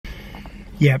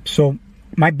Yeah, so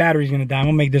my battery's gonna die. I'm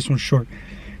gonna make this one short.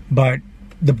 But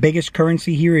the biggest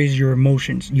currency here is your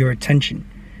emotions, your attention.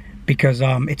 Because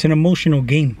it's an emotional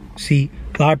game. See,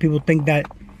 a lot of people think that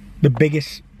the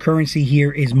biggest currency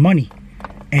here is money.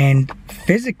 And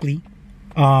physically,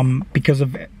 because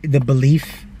of the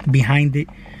belief behind it,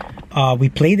 we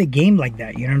play the game like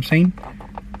that, you know what I'm saying?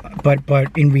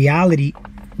 But in reality,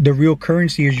 the real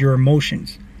currency is your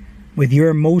emotions. With your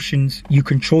emotions, you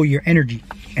control your energy.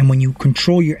 And when you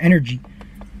control your energy,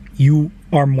 you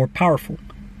are more powerful.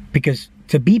 Because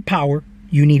to be power,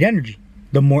 you need energy.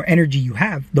 The more energy you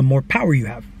have, the more power you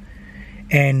have.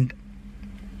 And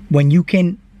when you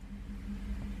can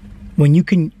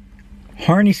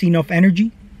harness enough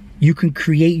energy, you can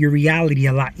create your reality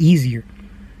a lot easier.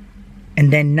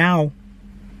 And then now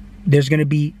there's going to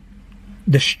be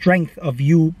the strength of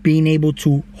you being able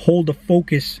to hold a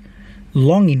focus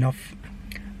long enough.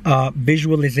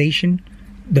 Visualization.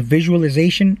 The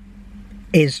visualization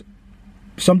is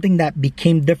something that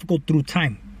became difficult through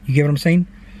time. You get what I'm saying?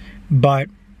 But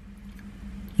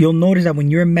you'll notice that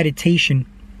when you're in meditation,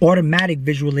 automatic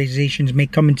visualizations may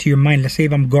come into your mind. Let's say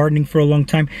if I'm gardening for a long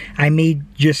time, I may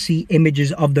just see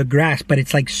images of the grass, but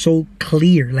it's like so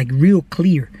clear, like real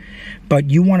clear. But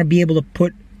you want to be able to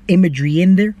put imagery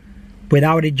in there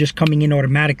without it just coming in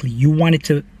automatically. You want it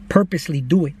to purposely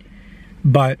do it.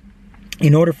 But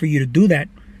in order for you to do that,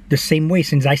 the same way,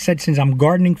 since I'm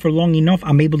gardening for long enough,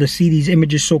 I'm able to see these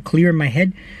images so clear in my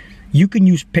head. You can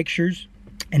use pictures,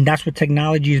 and that's what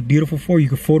technology is beautiful for. You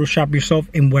can Photoshop yourself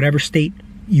in whatever state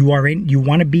you are in, you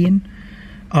want to be in,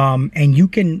 and you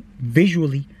can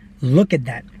visually look at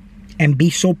that and be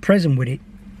so present with it,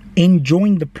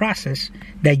 enjoying the process,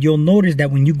 that you'll notice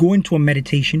that when you go into a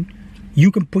meditation, you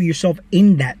can put yourself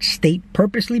in that state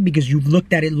purposely because you've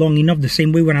looked at it long enough. The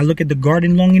same way when I look at the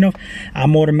garden long enough,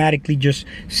 I'm automatically just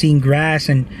seeing grass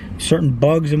and certain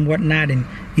bugs and whatnot. And,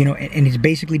 you know, and it's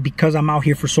basically because I'm out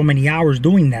here for so many hours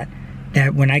doing that,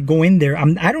 that when I go in there,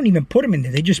 I don't even put them in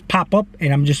there. They just pop up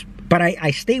and but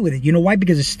I stay with it. You know why?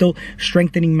 Because it's still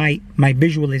strengthening my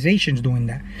visualizations doing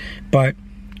that. But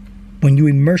when you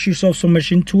immerse yourself so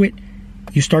much into it,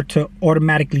 you start to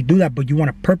automatically do that, but you want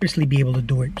to purposely be able to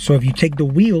do it. So if you take the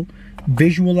wheel,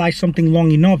 visualize something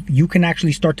long enough, you can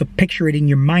actually start to picture it in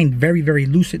your mind very, very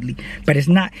lucidly. But it's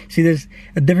not, see, there's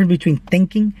a difference between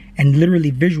thinking and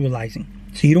literally visualizing.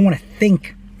 So you don't want to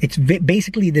think. It's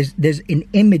basically there's an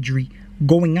imagery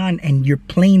going on and you're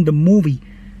playing the movie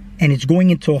and it's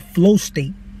going into a flow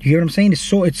state. You hear what I'm saying?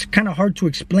 It's kind of hard to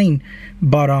explain,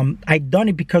 but I've done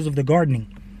it because of the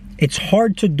gardening. It's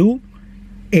hard to do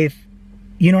if,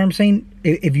 you know what I'm saying,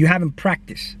 if you haven't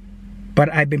practiced.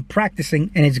 But I've been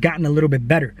practicing and it's gotten a little bit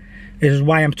better. This is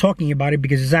why I'm talking about it,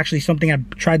 because it's actually something I've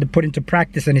tried to put into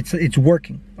practice and it's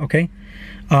working, okay?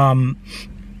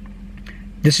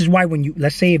 This is why when you,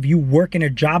 let's say if you work in a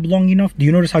job long enough, do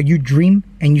you notice how you dream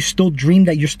and you still dream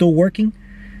that you're still working?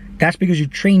 That's because you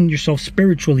train yourself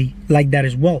spiritually like that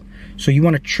as well. So you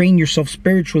want to train yourself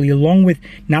spiritually along with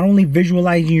not only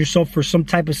visualizing yourself for some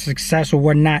type of success or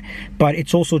whatnot, but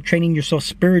it's also training yourself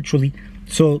spiritually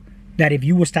so that if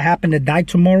you was to happen to die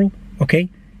tomorrow, okay,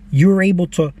 you're able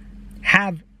to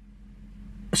have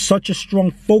such a strong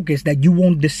focus that you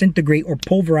won't disintegrate or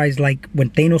pulverize. Like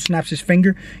when Thanos snaps his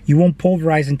finger, you won't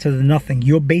pulverize into the nothing.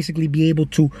 You'll basically be able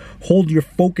to hold your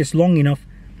focus long enough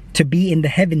to be in the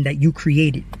heaven that you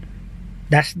created.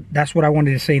 That's what I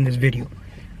wanted to say in this video.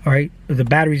 All right, the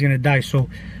battery's gonna die, so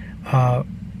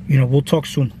you know, we'll talk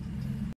soon.